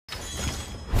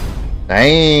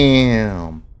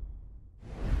Damn.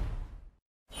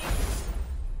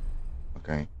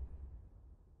 Okay.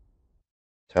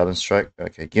 Talent strike.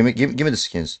 Okay, give me the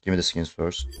skins. Give me the skins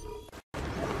first.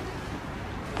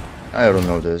 I don't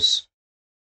know this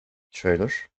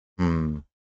trailer. Hmm.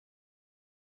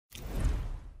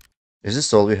 Is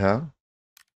this all we have?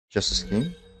 Just the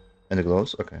skin and the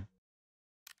gloves? Okay.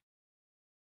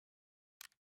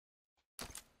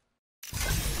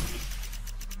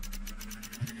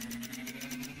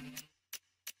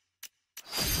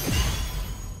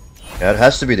 Yeah, it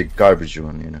has to be the garbage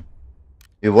one, you know.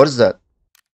 Hey, what is that?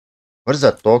 What is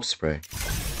that dog spray?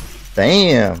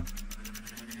 Damn.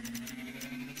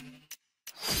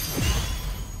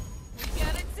 We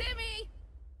got it, Timmy.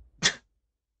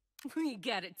 We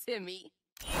got it, Timmy.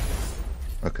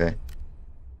 Okay.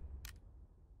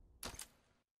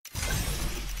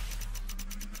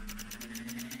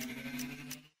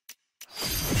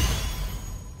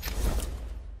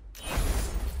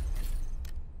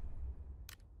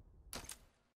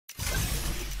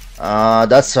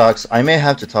 That sucks. I may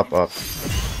have to top up.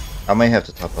 I may have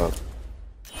to top up.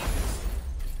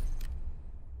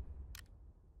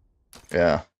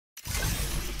 Yeah.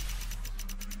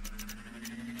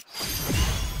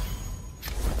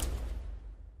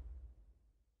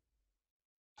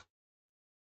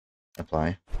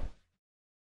 Apply.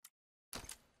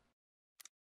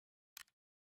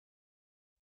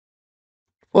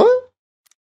 What?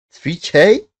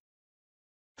 3K?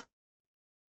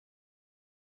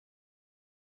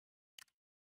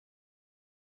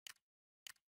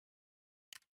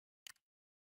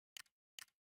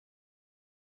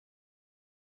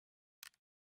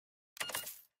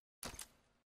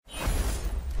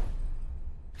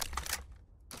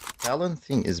 Talon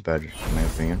thing is better, in my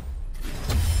opinion.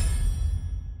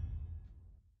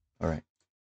 Alright.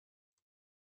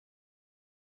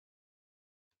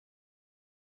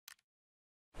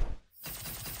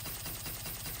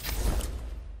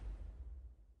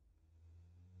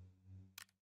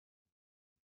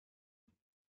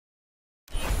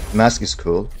 Mask is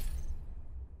cool.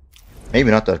 Maybe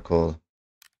not that cool.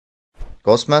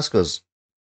 Ghost Mask is...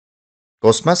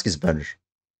 Ghost Mask is better.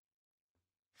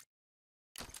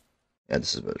 Yeah,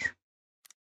 this is better.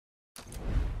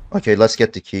 Okay, let's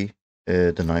get the key.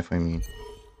 The knife, I mean.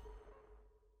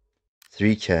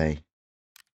 3K.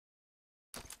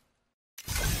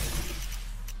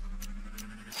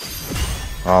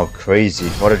 Oh, crazy.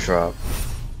 What a drop.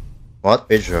 What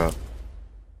a drop.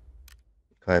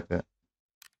 Type it.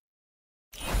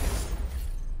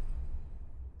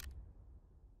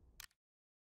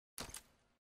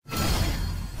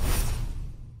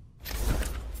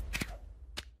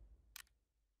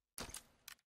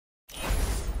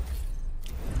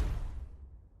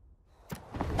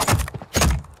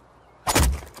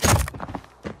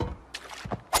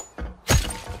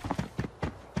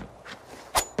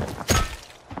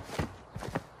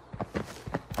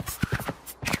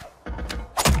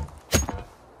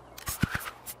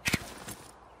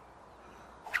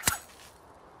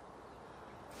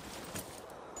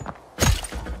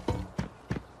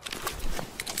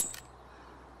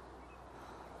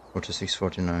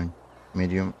 $46.49.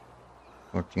 Medium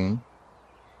 14.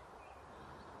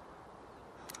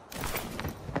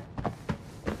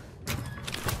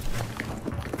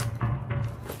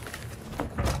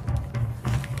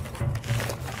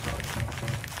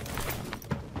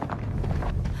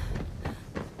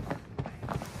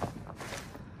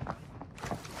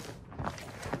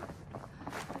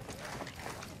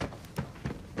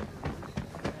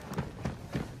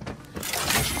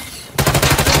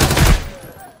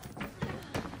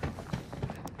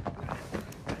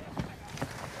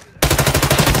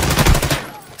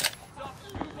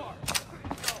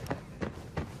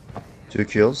 Two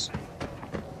kills.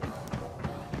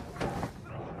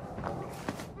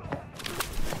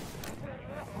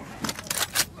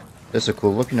 That's a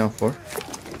cool looking out for.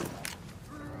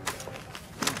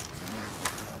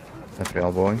 That's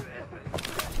real boy.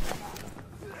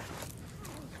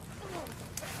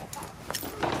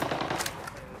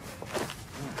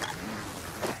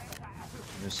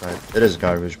 This side. It is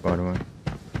garbage, by the way.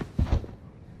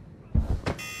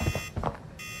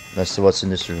 Let's see what's in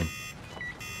this room.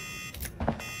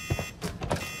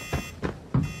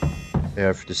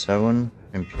 AR-57,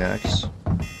 MPX.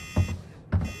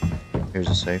 Here's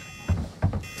a safe.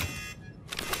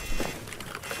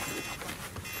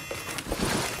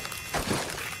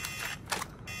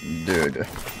 Dude.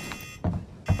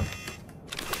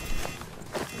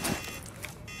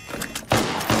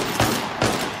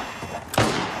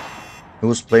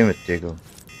 Who's playing with Deagle?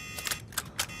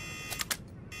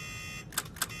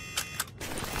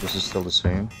 This is still the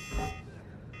same.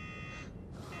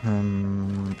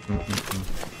 Alright,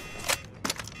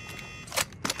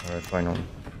 finally.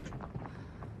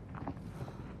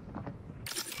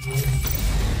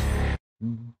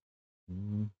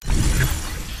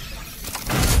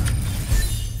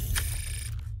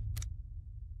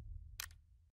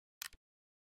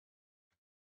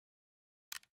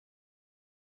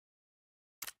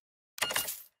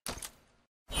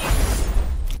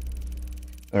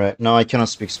 Alright, now I cannot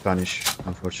speak Spanish,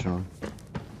 unfortunately.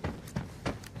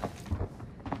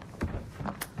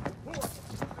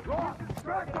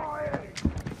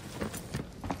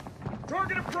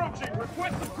 Target approaching!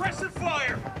 Request suppressive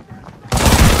fire!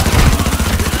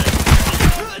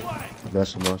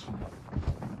 That's the boss.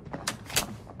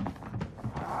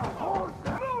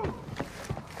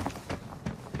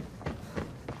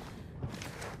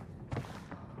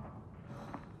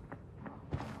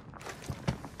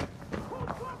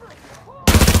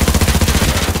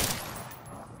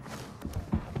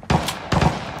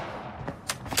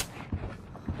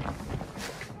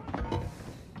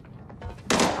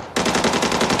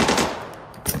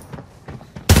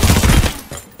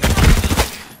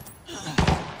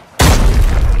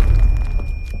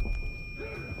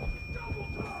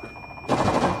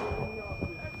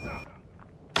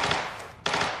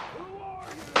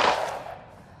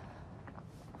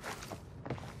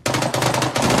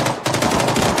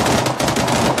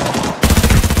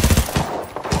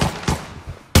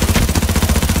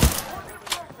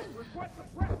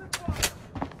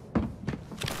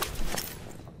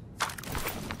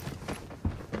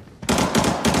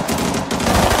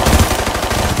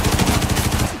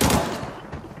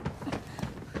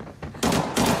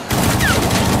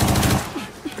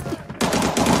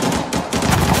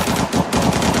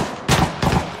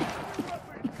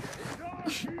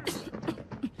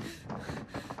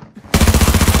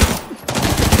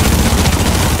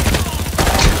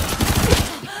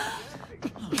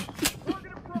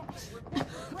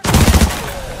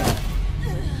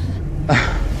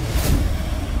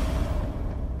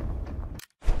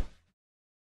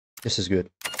 This is good.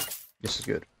 This is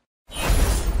good.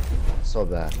 So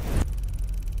bad.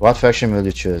 What faction will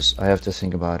you choose? I have to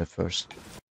think about it first.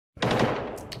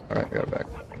 Alright, we are back.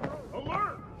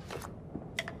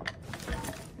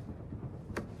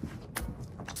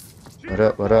 What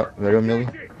up, what up? Where are Millie?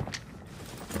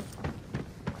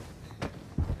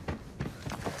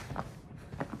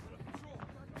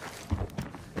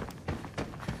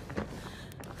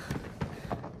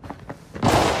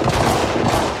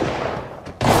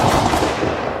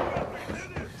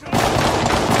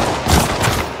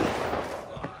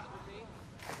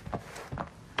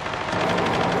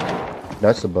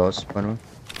 That's the boss, by the way.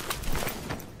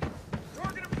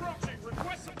 Target approaching!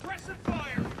 Request suppressive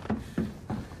fire!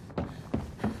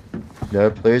 There are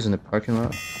players in the parking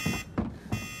lot.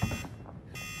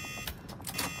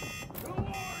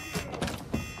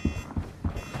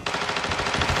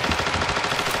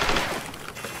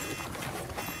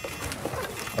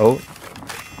 Oh,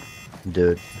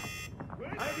 dude.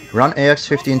 Run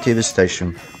AX-15 TV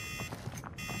station.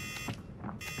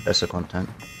 That's the content.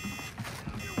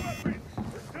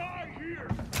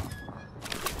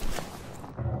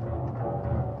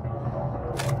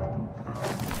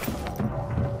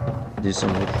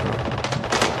 Decent loot.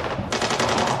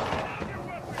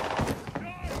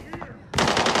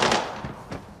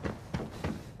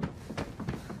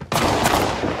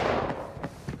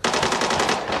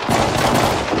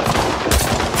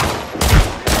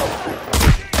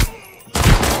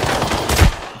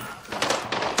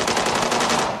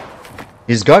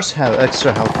 His guards have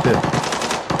extra health too. A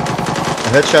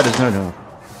headshot is not enough.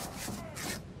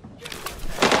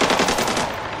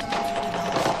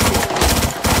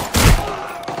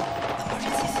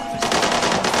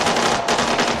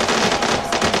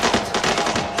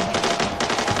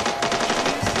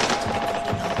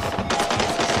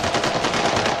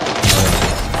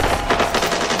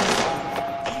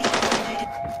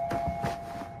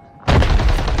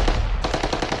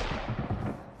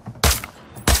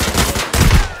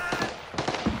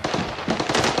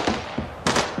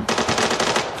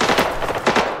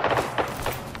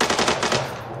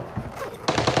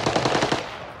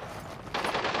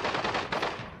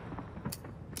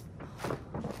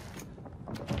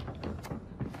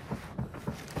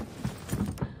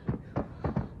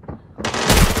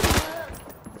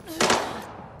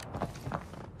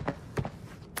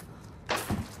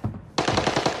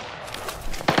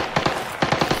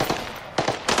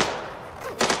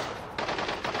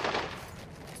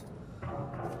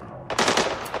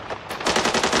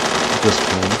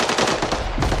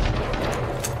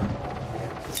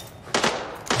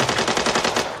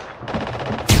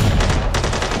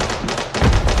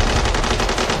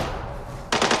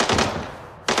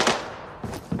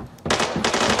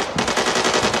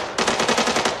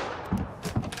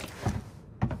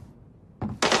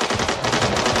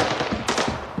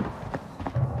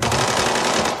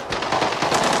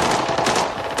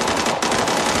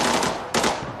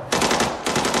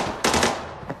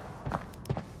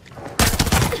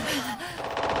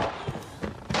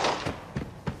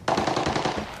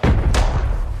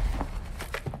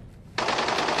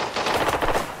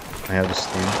 I have this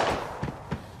team.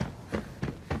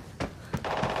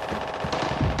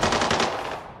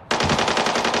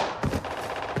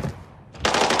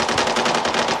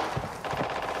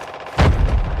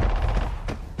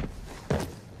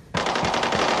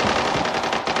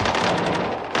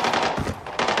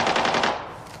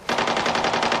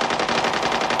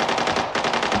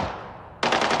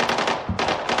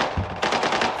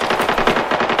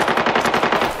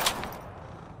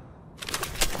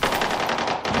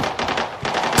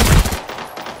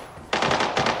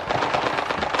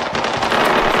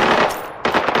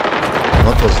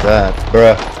 What was that?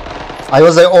 Bruh. I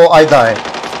was like, oh, I died.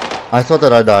 I thought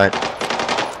that I died.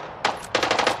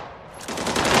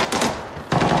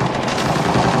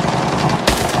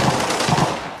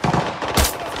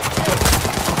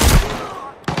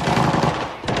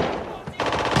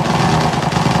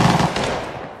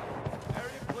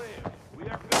 Area clear. We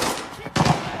are good.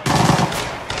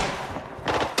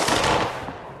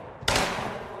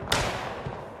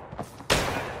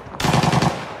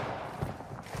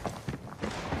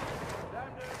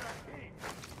 Time to earn our keep.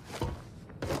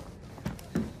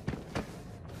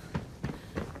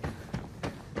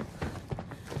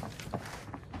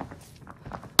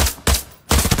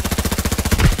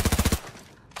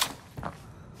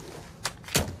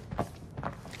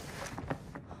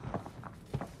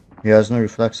 He has no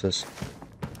reflexes.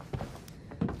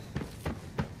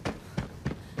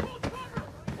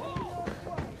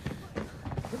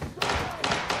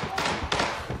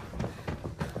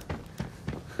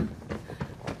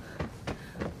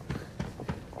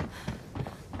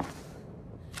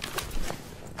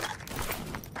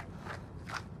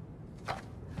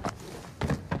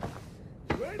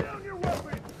 Lay down your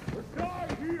weapon or die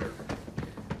here.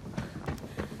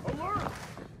 Alert!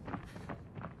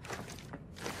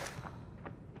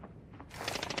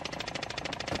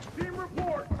 Team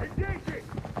report. Engaging.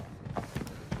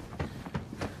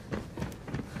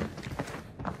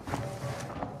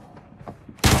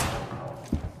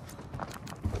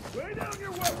 Lay down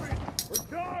your weapon or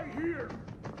die here.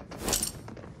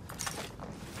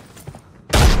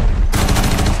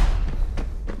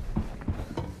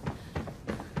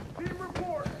 Team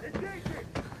report. Engaging.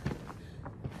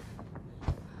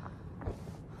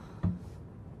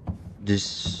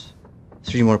 This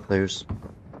 3 more players.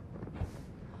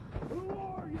 Who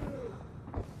are you?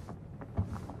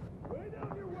 Lay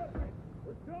down your weapon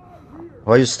or die here.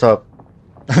 Why you stop?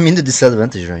 I'm in the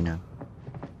disadvantage right now.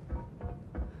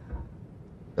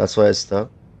 That's why I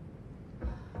stopped.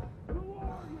 Who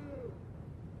are you?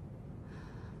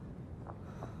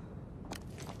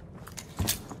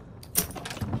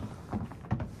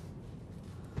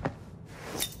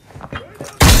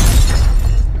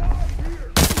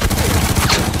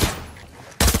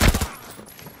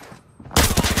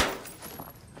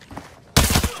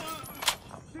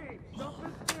 Team,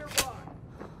 something's nearby.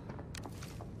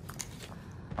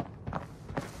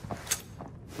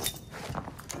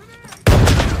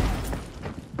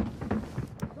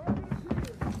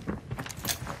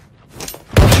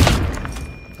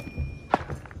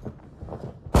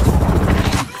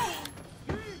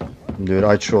 Dude,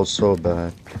 I trolled so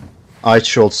bad. I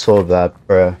trolled so bad,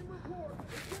 bruh.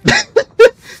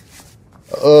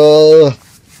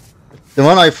 The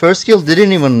one I first killed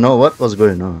didn't even know what was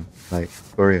going on. Like,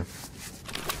 for real.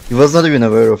 He was not even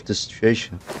aware of the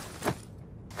situation.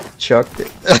 Chucked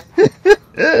it.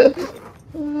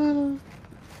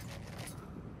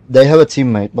 They have a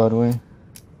teammate, by the way.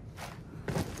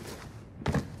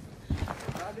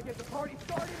 Time to get the party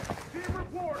started. Team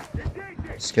report.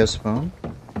 Engaging. Scare spawn.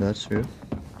 That's true.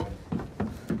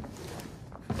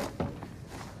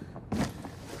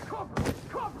 Cover.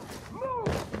 Cover. Move.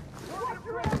 Drop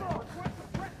your ammo. Request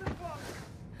suppressive fire.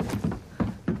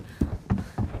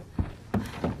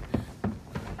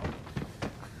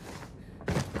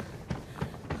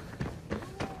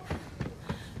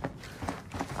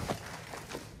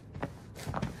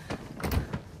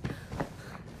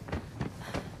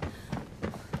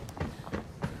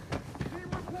 Team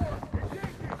report.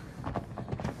 Engaging.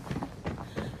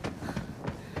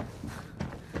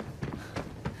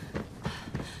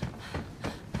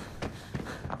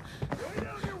 Lay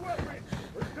down your weapon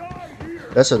or die here.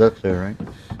 That's a dead player, right?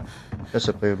 That's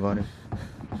a player body.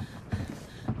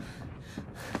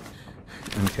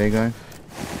 Okay, guy.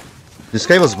 This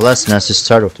guy was blessed as the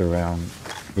start of the round.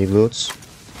 Big loots.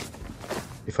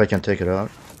 If I can take it out.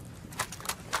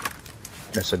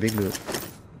 That's a big loot.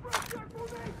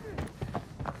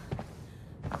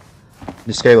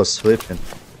 This guy was flipping.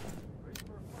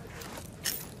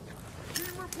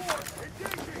 Team report.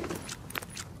 Engaging.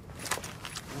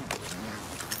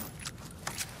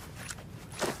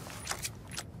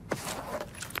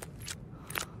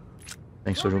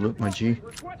 Thanks for the loot, my G.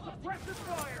 Request suppressive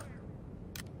fire.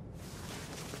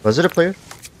 Was it a player?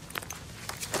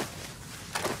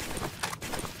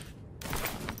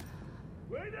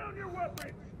 Lay down your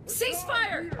weapons. Cease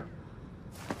fire! Here.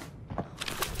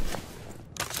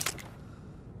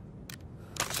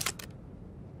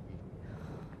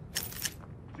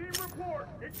 Team report.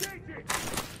 Engaging.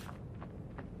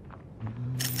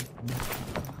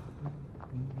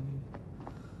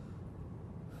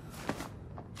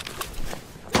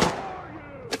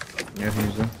 Yeah,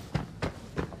 he's there.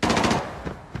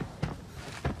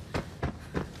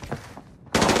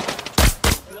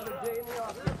 Another day in the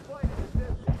office. Fight is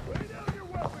this. Lay down your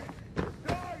weapons.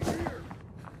 Die here.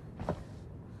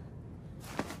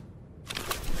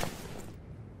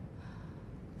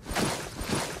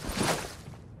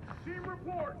 Team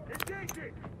report.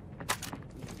 Engaging.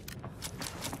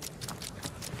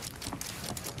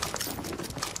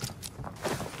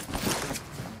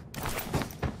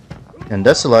 And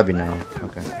that's the lobby now.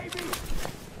 Okay.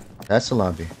 That's the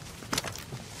lobby.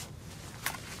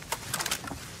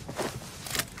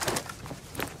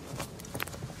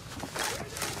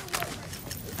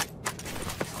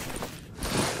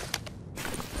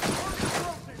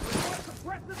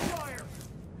 Suppressive fire.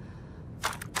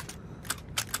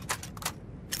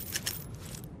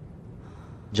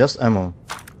 Just ammo.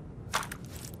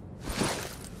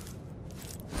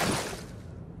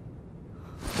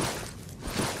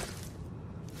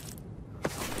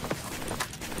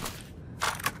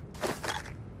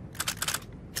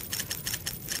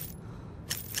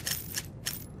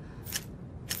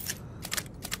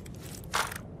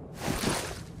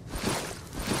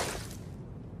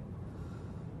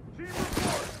 Team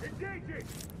report. Engaging.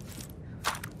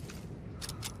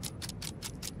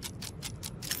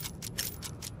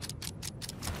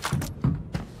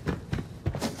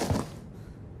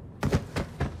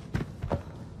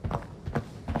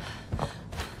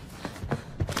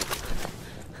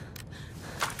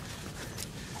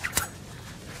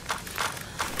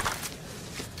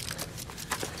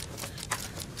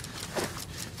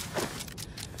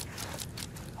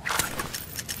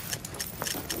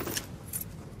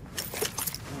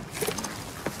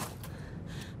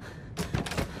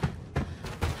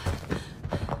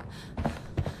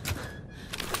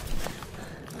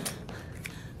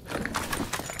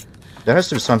 There has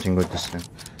to be something with this thing.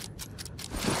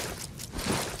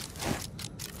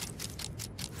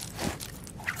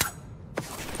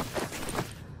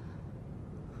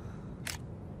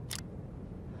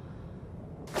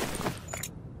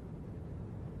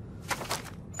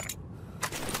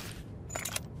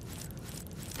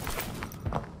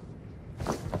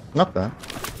 Not bad.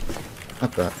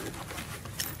 Not bad.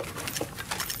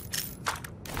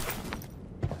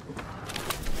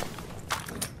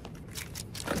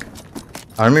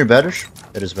 Armor better?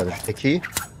 It is better. A key?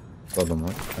 Problem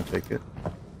one. I'll take it.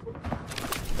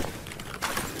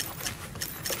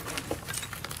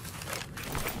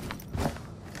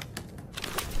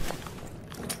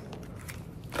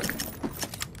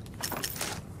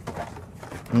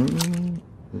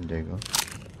 There you go.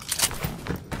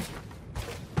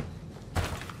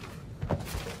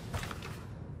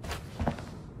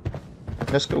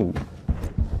 Let's go.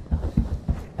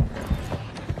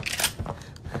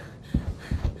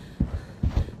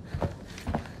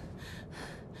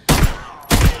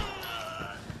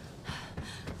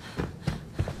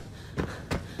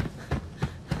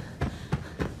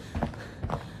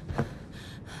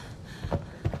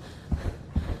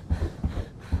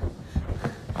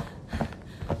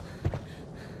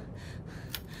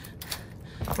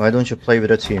 Why don't you play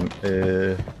with a team?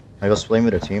 I was playing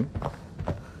with a team.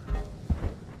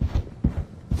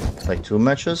 Like 2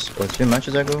 matches or 3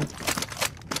 matches ago.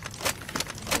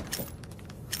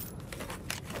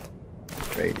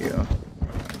 Radio.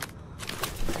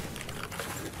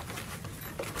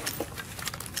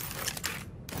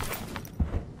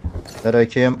 That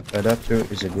IKM adapter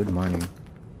is a good money.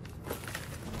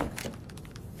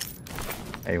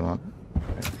 A1.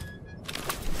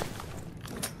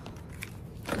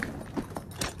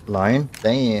 Line?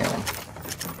 Damn.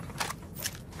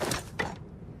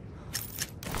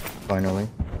 Finally.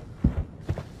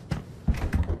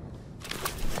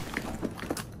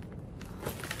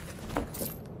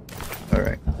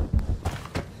 Alright.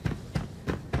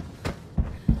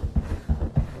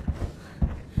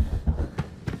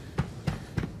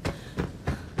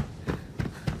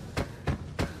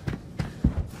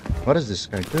 What is this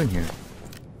guy doing here?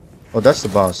 Oh, that's the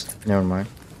boss. Never mind.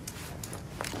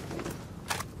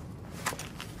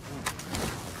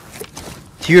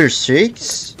 Tier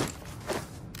 6?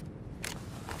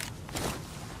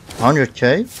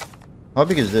 100k? How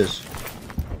big is this?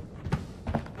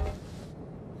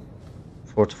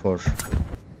 44.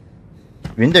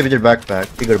 We need a bigger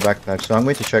backpack, so I'm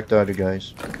going to check the other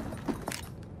guys.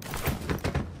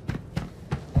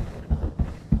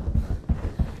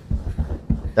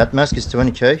 That mask is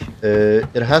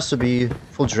 20k. It has to be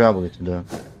full durability though.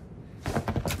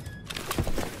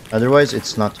 Otherwise,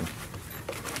 it's nothing.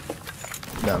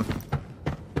 Damn.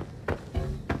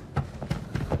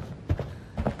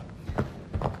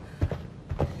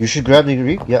 You should grab the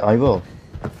rig? Yeah, I will.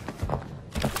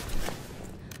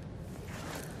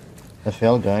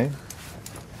 FL guy.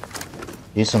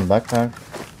 Decent backpack.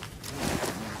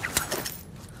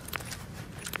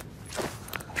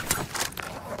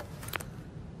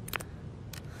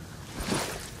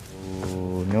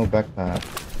 Ooh, no backpack.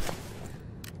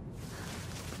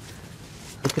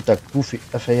 Look at that goofy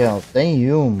FAL.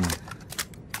 Damn.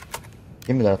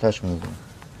 Give me that attachment.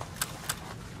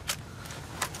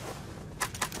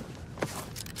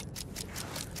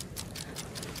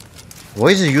 Why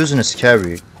is he using a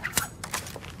scary?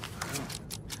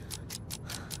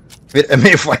 Wait, I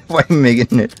mean, why am I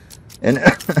making it? And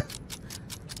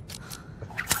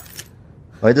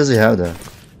why does he have that?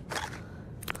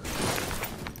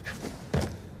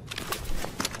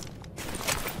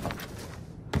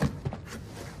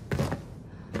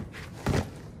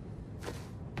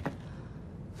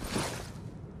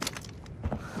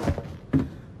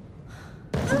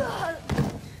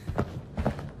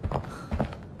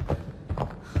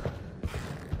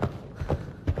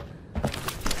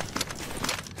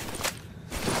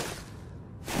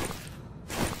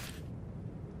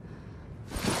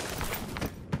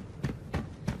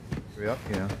 Hurry up,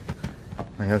 yeah.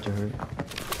 I have to hurry.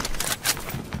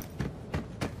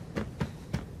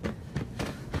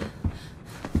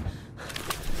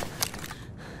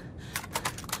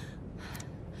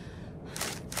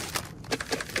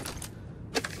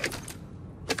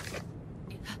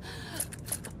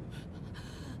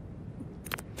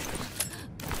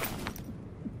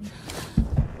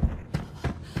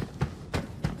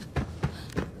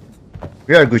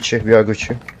 We are Gucci, we are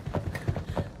Gucci.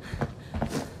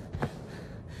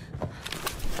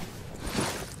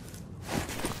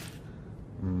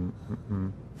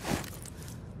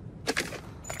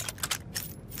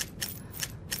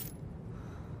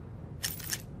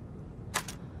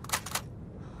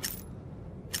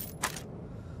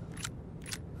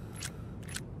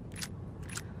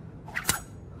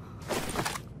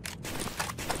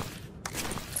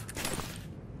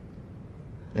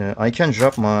 I can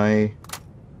drop my...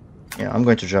 Yeah, I'm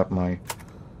going to drop my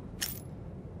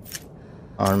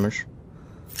armor.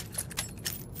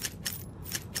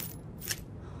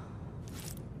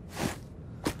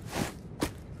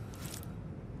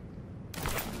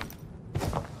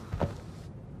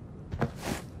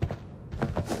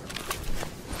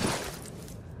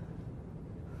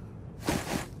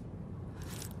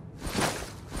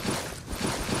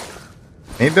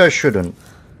 Maybe I shouldn't.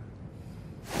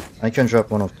 I can drop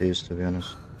one of these, to be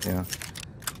honest. Yeah.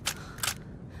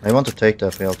 I want to take the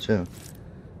FL too.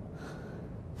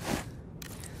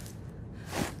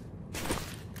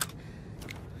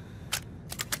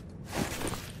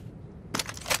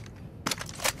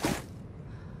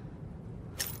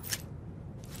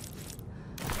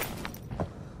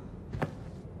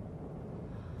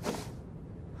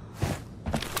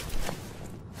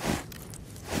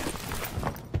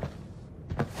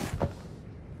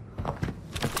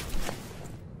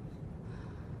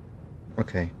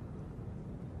 Okay.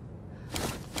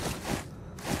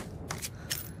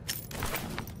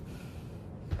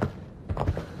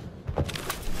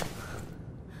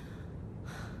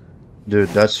 Dude,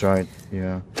 that's right,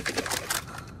 yeah.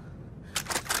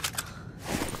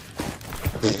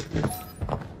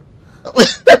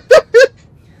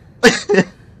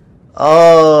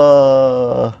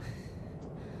 Oh,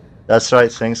 that's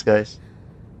right, thanks guys.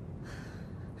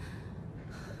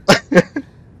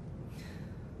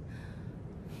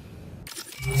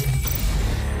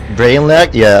 Brain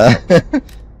lag? Yeah.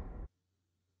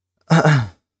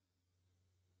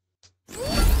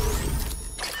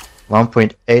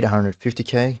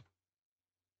 1.850k.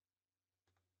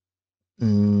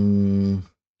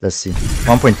 Let's see.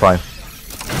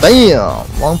 1.5. Damn!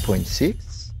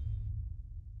 1.6?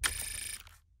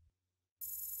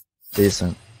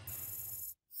 Decent.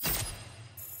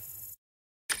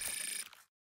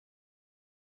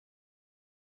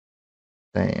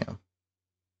 Damn.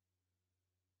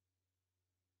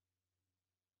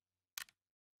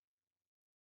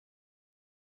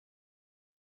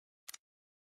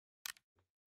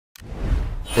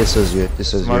 This is good.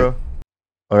 This is tomorrow, good.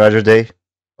 Or other day,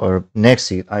 or next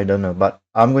week. I don't know, but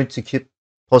I'm going to keep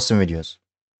posting videos.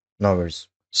 No worries.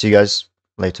 See you guys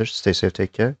later. Stay safe.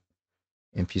 Take care.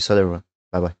 And peace out, everyone.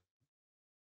 Bye bye.